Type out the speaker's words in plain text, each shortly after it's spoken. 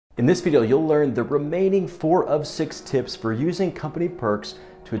In this video, you'll learn the remaining 4 of 6 tips for using company perks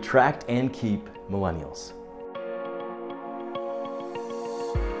to attract and keep millennials.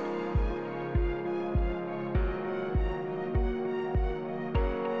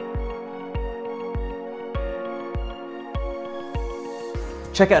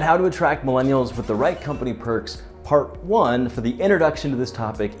 Check out how to attract millennials with the right company perks, part 1 for the introduction to this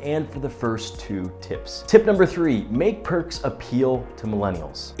topic and for the first 2 tips. Tip number 3, make perks appeal to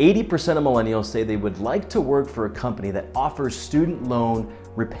millennials. 80% of millennials say they would like to work for a company that offers student loan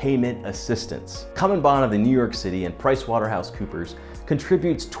repayment assistance. Common Bond of the New York City and PricewaterhouseCoopers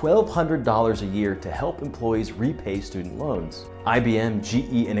contributes $1,200 a year to help employees repay student loans. IBM,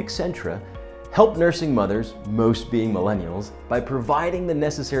 GE, and Accenture help nursing mothers, most being millennials, by providing the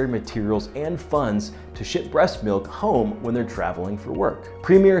necessary materials and funds to ship breast milk home when they're traveling for work.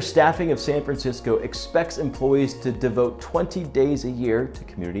 Premier Staffing of San Francisco expects employees to devote 20 days a year to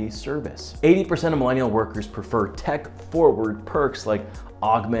community service. 80% of millennial workers prefer tech-forward perks like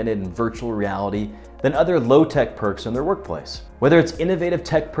augmented and virtual reality than other low-tech perks in their workplace. Whether it's innovative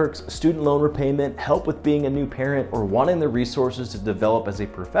tech perks, student loan repayment, help with being a new parent, or wanting the resources to develop as a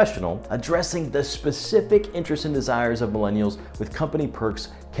professional, addressing the specific interests and desires of millennials with company perks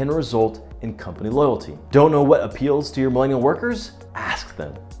can result in company loyalty. Don't know what appeals to your millennial workers? Ask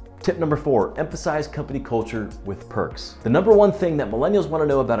them. Tip number 4, emphasize company culture with perks. The number 1 thing that millennials want to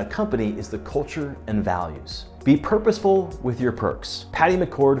know about a company is the culture and values. Be purposeful with your perks. Patty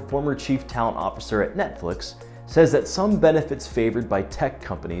McCord, former chief talent officer at Netflix, says that some benefits favored by tech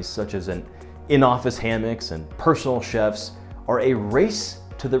companies, such as in-office hammocks and personal chefs, are a race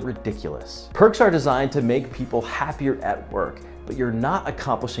to the ridiculous. Perks are designed to make people happier at work, but you're not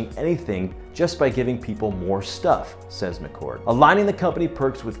accomplishing anything just by giving people more stuff, says McCord. Aligning the company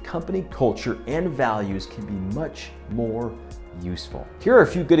perks with company culture and values can be much more useful. Here are a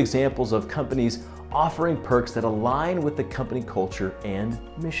few good examples of companies offering perks that align with the company culture and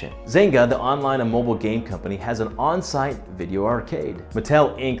mission. Zynga, the online and mobile game company, has an on-site video arcade.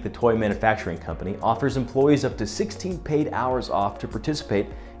 Mattel Inc., the toy manufacturing company, offers employees up to 16 paid hours off to participate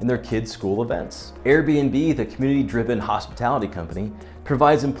in their kids' school events. Airbnb, the community-driven hospitality company,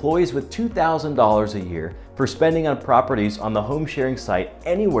 provides employees with $2,000 a year for spending on properties on the home sharing site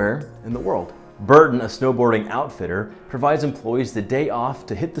anywhere in the world. Burton, a snowboarding outfitter, provides employees the day off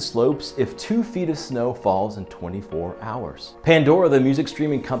to hit the slopes if 2 feet of snow falls in 24 hours. Pandora, the music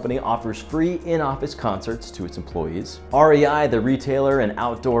streaming company, offers free in-office concerts to its employees. REI, the retailer and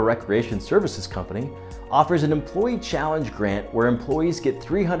outdoor recreation services company, offers an employee challenge grant where employees get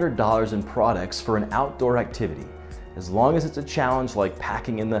 $300 in products for an outdoor activity, as long as it's a challenge like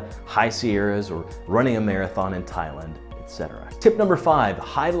packing in the high Sierras or running a marathon in Thailand, etc. Tip number 5,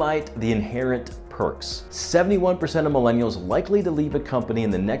 highlight the inherent perks. 71% of millennials likely to leave a company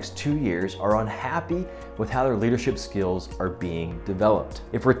in the next 2 years are unhappy with how their leadership skills are being developed.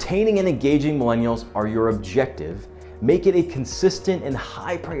 If retaining and engaging millennials are your objective, make it a consistent and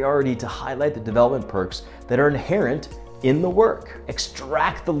high priority to highlight the development perks that are inherent in the work.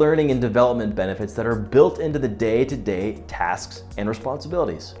 Extract the learning and development benefits that are built into the day-to-day tasks and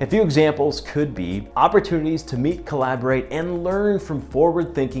responsibilities. A few examples could be opportunities to meet, collaborate, and learn from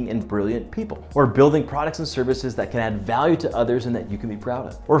forward-thinking and brilliant people, or building products and services that can add value to others and that you can be proud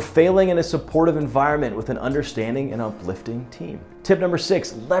of, or failing in a supportive environment with an understanding and uplifting team. Tip number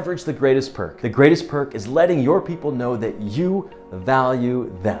 6, leverage the greatest perk. The greatest perk is letting your people know that you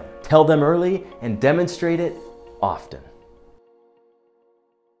value them. Tell them early and demonstrate it often.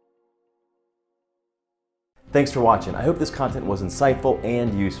 Thanks for watching. I hope this content was insightful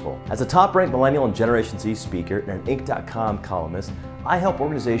and useful. As a top-ranked Millennial and Generation Z speaker and an Inc.com columnist, I help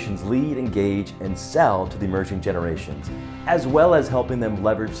organizations lead, engage, and sell to the emerging generations, as well as helping them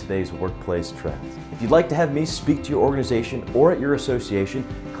leverage today's workplace trends. If you'd like to have me speak to your organization or at your association,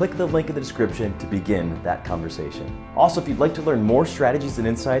 click the link in the description to begin that conversation. Also, if you'd like to learn more strategies and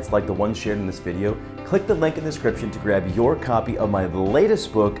insights like the ones shared in this video, click the link in the description to grab your copy of my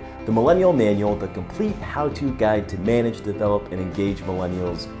latest book, The Millennial Manual, the complete how-to guide to manage, develop, and engage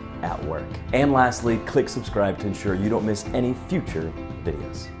millennials at work. And lastly, click subscribe to ensure you don't miss any future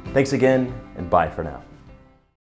videos. Thanks again, and bye for now.